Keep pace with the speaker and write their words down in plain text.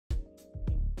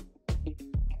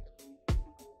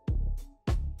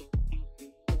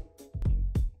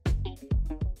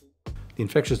The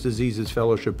Infectious Diseases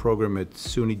Fellowship Program at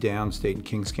SUNY Downstate and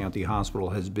Kings County Hospital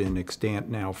has been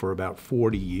extant now for about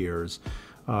 40 years.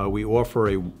 We offer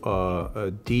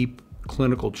a deep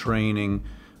clinical training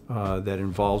that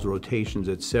involves rotations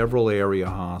at several area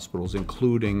hospitals,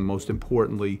 including, most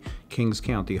importantly, Kings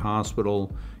County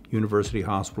Hospital, University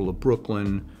Hospital of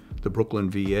Brooklyn, the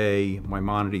Brooklyn VA,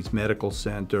 Maimonides Medical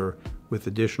Center, with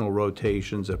additional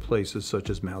rotations at places such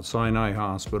as Mount Sinai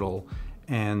Hospital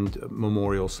and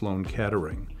Memorial Sloan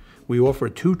Kettering. We offer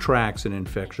 2 tracks in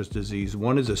infectious disease.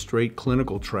 One is a straight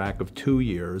clinical track of 2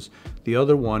 years. The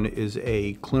other one is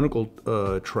a clinical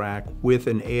track with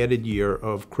an added year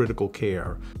of critical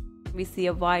care. We see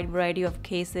a wide variety of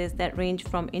cases that range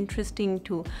from interesting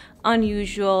to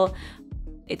unusual.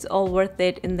 It's all worth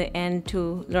it in the end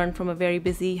to learn from a very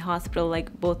busy hospital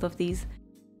like both of these.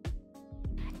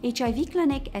 HIV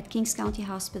clinic at Kings County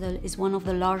Hospital is one of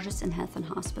the largest in health and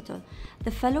hospital.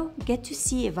 The fellow get to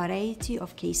see a variety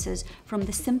of cases from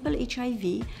the simple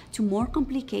HIV to more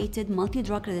complicated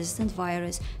multidrug-resistant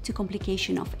virus to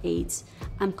complication of AIDS.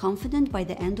 I'm confident by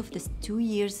the end of this 2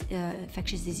 years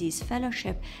infectious disease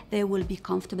fellowship, they will be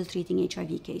comfortable treating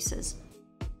HIV cases.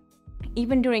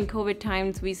 Even during COVID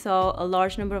times, we saw a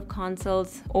large number of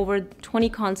consults, over 20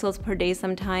 consults per day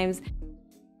sometimes.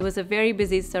 It was a very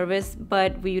busy service,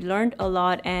 but we learned a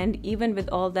lot, and even with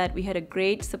all that, we had a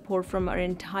great support from our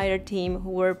entire team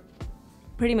who were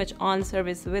pretty much on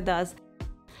service with us.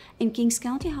 In Kings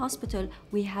County Hospital,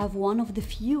 we have one of the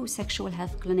few sexual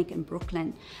health clinics in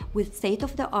Brooklyn with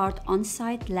state-of-the-art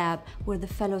on-site lab where the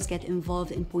fellows get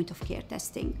involved in point-of-care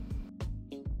testing.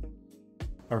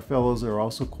 Our fellows are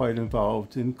also quite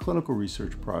involved in clinical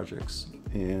research projects,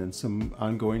 and some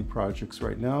ongoing projects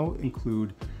right now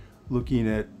include looking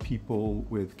at people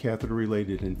with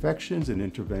catheter-related infections and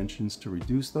interventions to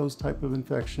reduce those type of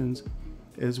infections,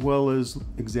 as well as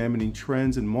examining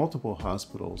trends in multiple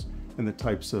hospitals and the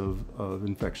types of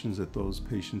infections that those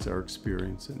patients are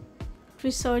experiencing.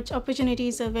 Research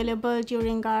opportunities available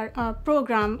during our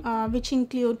program, which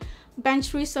include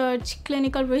bench research,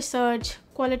 clinical research,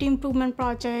 quality improvement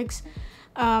projects,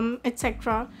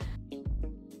 etc.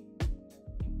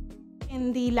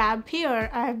 In the lab here,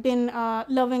 I've been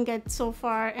loving it so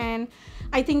far, and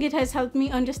I think it has helped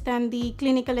me understand the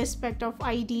clinical aspect of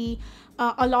ID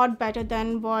a lot better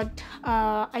than what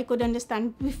I could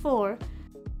understand before.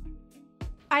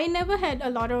 I never had a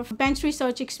lot of bench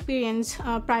research experience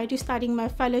prior to starting my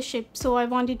fellowship, so I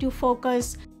wanted to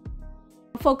focus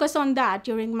on that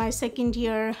during my second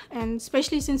year, and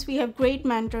especially since we have great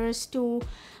mentors to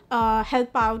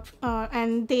help out,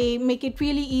 and they make it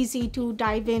really easy to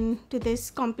dive into this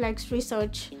complex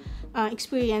research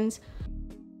experience.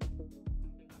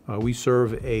 We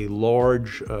serve a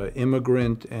large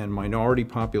immigrant and minority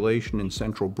population in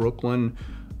central Brooklyn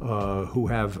who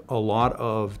have a lot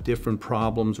of different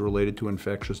problems related to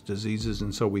infectious diseases,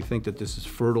 and so we think that this is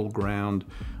fertile ground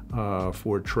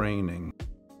for training.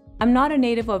 I'm not a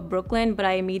native of Brooklyn, but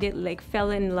I immediately fell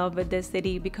in love with this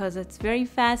city because it's very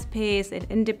fast-paced and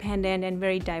independent and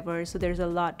very diverse, so there's a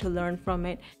lot to learn from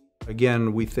it.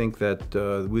 Again, we think that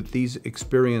with these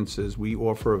experiences, we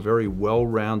offer a very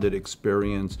well-rounded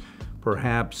experience,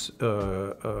 perhaps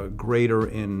greater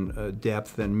in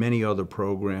depth than many other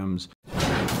programs.